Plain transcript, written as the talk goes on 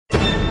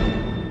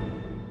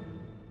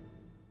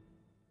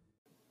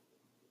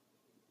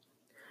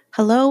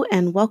Hello,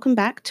 and welcome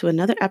back to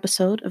another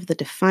episode of the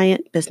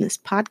Defiant Business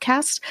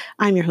Podcast.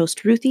 I'm your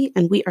host, Ruthie,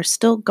 and we are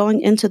still going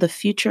into the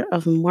future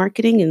of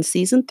marketing in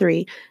season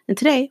 3. And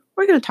today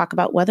we're going to talk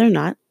about whether or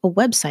not a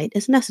website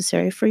is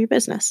necessary for your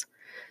business.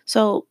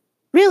 So,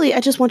 really,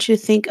 I just want you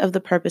to think of the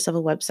purpose of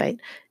a website.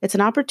 It's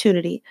an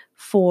opportunity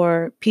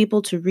for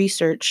people to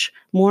research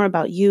more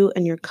about you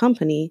and your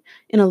company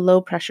in a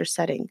low pressure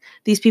setting.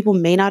 These people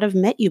may not have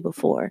met you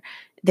before.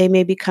 They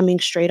may be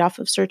coming straight off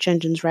of search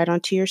engines right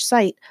onto your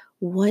site.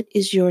 What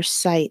is your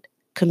site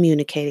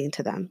communicating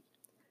to them?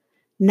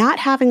 Not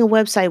having a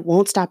website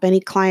won't stop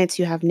any clients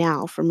you have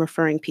now from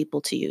referring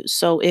people to you.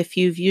 So if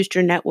you've used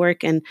your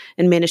network and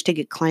managed to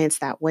get clients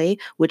that way,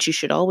 which you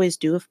should always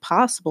do if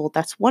possible,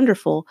 that's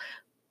wonderful.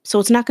 So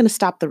it's not going to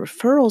stop the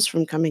referrals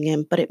from coming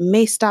in, but it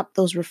may stop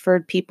those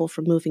referred people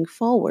from moving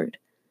forward.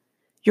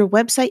 Your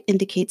website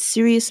indicates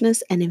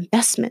seriousness and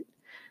investment.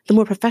 The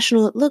more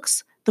professional it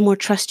looks, the more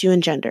trust you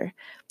engender.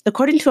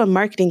 According to a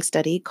marketing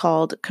study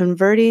called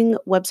Converting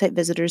Website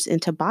Visitors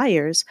into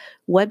Buyers,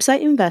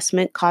 website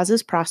investment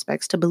causes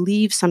prospects to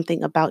believe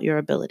something about your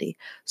ability.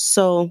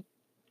 So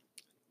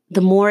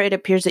the more it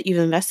appears that you've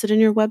invested in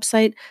your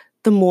website,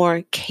 the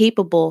more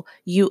capable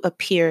you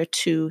appear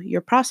to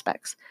your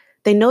prospects.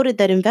 They noted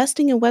that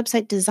investing in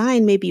website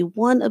design may be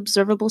one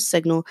observable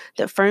signal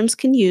that firms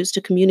can use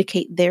to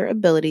communicate their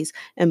abilities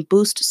and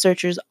boost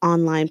searchers'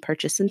 online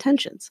purchase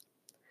intentions.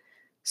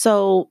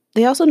 So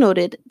they also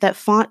noted that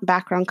font,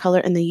 background color,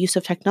 and the use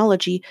of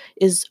technology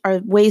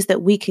are ways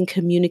that we can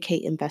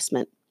communicate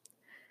investment.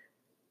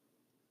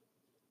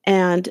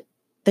 And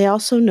they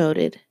also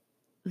noted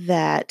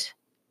that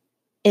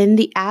in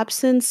the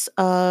absence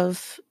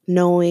of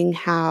knowing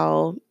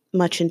how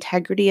much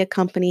integrity a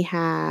company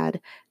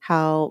had,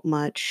 how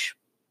much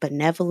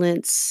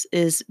benevolence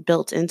is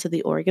built into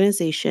the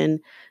organization,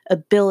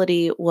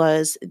 ability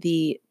was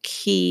the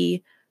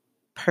key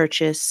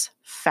purchase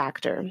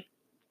factor.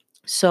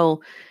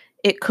 So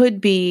it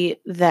could be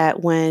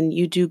that when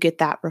you do get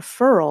that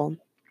referral,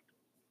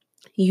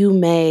 you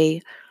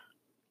may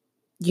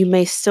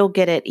still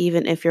get it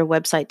even if your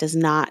website does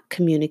not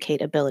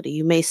communicate ability.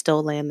 You may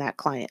still land that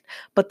client,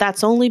 but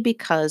that's only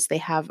because they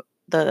have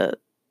the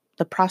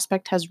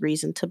prospect has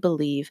reason to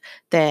believe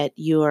that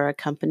you are a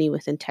company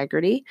with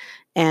integrity,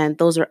 and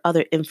those are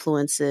other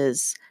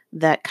influences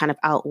that kind of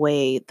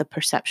outweigh the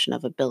perception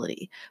of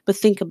ability. But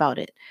think about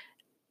it.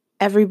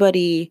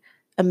 Everybody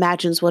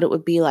imagines what it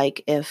would be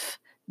like if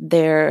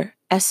their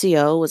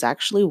SEO was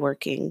actually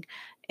working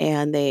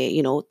and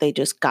they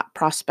just got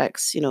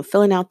prospects,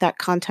 filling out that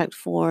contact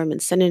form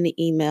and sending an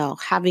email,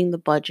 having the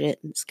budget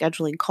and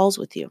scheduling calls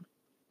with you.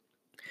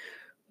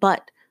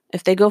 But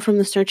if they go from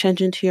the search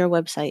engine to your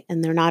website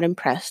and they're not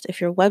impressed,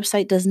 if your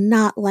website does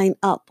not line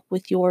up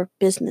with your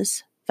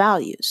business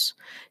values,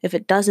 if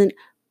it doesn't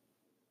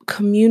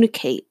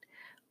communicate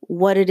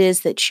what it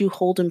is that you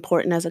hold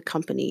important as a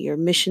company, your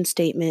mission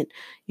statement,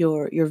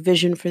 your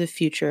vision for the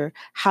future,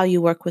 how you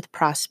work with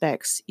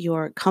prospects,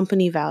 your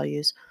company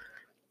values,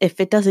 if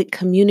it doesn't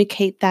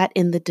communicate that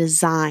in the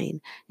design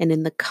and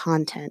in the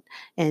content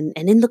and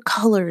in the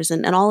colors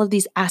and all of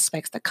these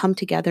aspects that come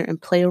together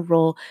and play a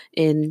role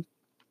in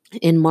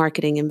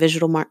marketing and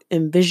visual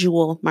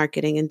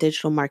marketing and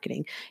digital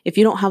marketing. If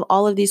you don't have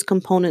all of these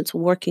components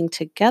working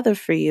together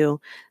for you,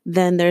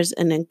 then there's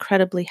an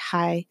incredibly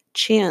high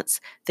chance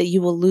that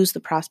you will lose the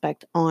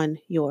prospect on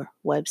your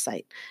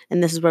website.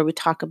 And this is where we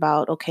talk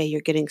about, okay,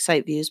 you're getting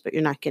site views, but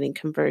you're not getting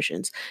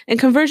conversions. And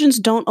conversions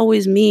don't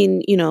always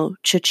mean,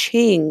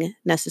 cha-ching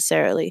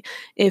necessarily.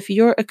 If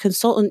you're a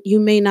consultant, you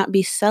may not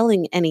be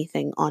selling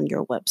anything on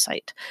your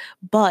website,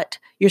 but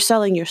you're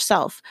selling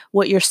yourself.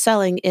 What you're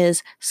selling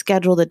is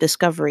schedule the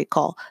discovery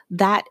call.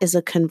 That is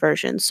a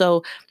conversion.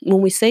 So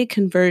when we say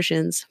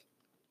conversions,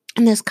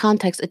 in this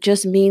context, it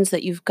just means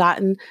that you've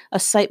gotten a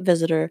site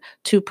visitor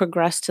to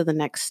progress to the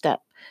next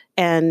step.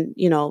 And,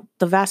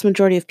 the vast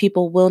majority of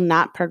people will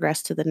not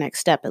progress to the next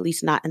step, at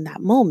least not in that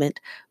moment.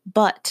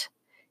 But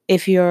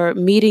if you're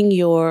meeting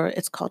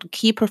it's called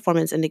key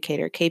performance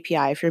indicator,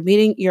 KPI. If you're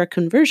meeting your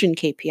conversion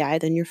KPI,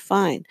 then you're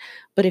fine.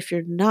 But if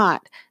you're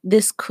not,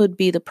 this could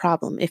be the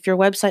problem. If your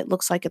website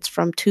looks like it's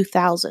from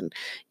 2000,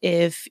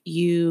 if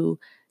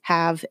you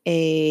have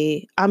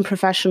a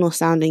unprofessional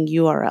sounding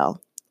URL,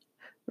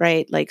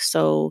 right?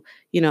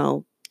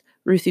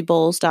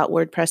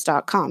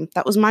 ruthiebowles.wordpress.com.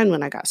 That was mine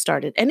when I got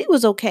started. And it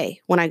was okay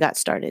when I got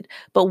started.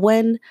 But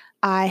when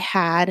I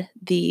had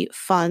the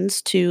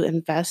funds to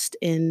invest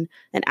in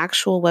an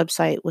actual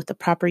website with the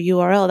proper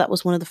URL, that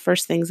was one of the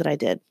first things that I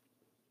did.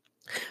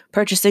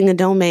 Purchasing a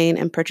domain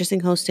and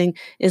purchasing hosting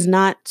is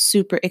not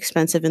super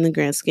expensive in the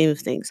grand scheme of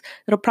things.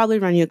 It'll probably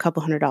run you a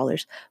couple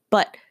 $100.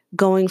 But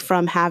going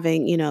from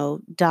having,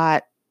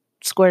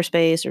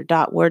 .squarespace or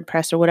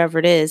 .wordpress or whatever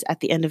it is at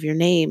the end of your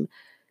name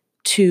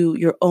to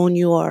your own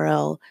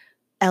URL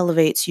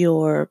elevates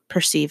your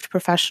perceived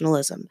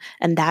professionalism.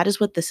 And that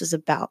is what this is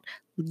about.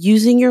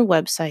 using your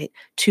website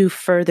to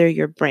further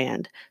your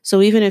brand.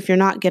 So even if you're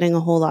not getting a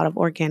whole lot of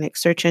organic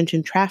search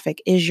engine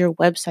traffic, is your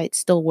website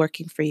still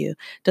working for you?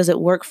 Does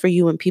it work for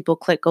you when people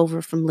click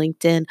over from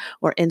LinkedIn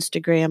or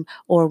Instagram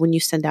or when you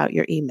send out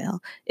your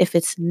email? If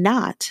it's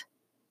not,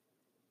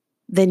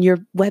 then your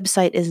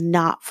website is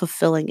not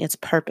fulfilling its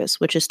purpose,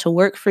 which is to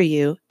work for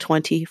you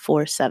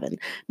 24/7.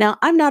 Now,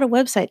 I'm not a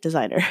website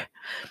designer.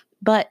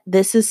 But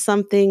this is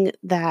something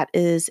that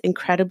is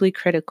incredibly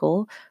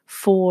critical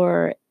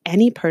for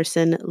any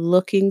person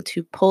looking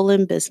to pull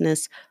in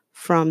business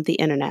from the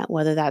internet,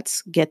 whether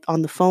that's get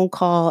on the phone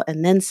call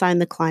and then sign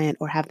the client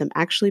or have them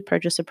actually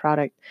purchase a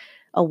product.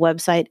 A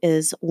website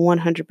is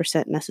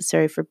 100%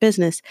 necessary for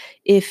business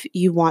if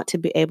you want to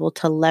be able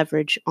to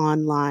leverage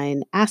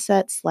online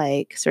assets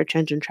like search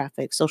engine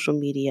traffic, social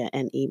media,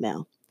 and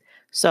email.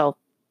 So,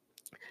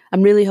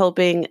 I'm really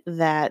hoping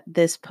that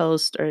this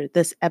post or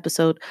this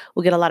episode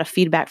will get a lot of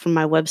feedback from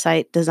my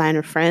website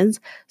designer friends.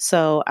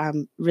 So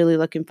I'm really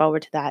looking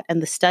forward to that.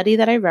 And the study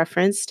that I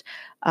referenced,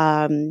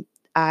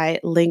 I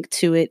link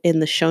to it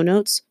in the show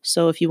notes.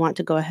 So if you want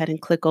to go ahead and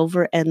click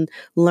over and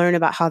learn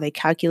about how they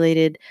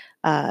calculated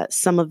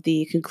some of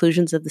the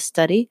conclusions of the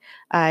study,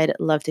 I'd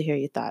love to hear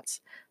your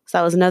thoughts. So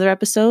that was another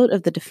episode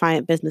of the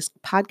Defiant Business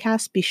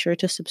Podcast. Be sure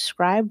to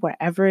subscribe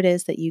wherever it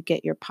is that you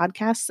get your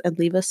podcasts and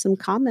leave us some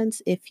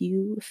comments if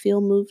you feel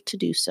moved to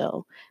do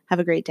so. Have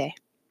a great day.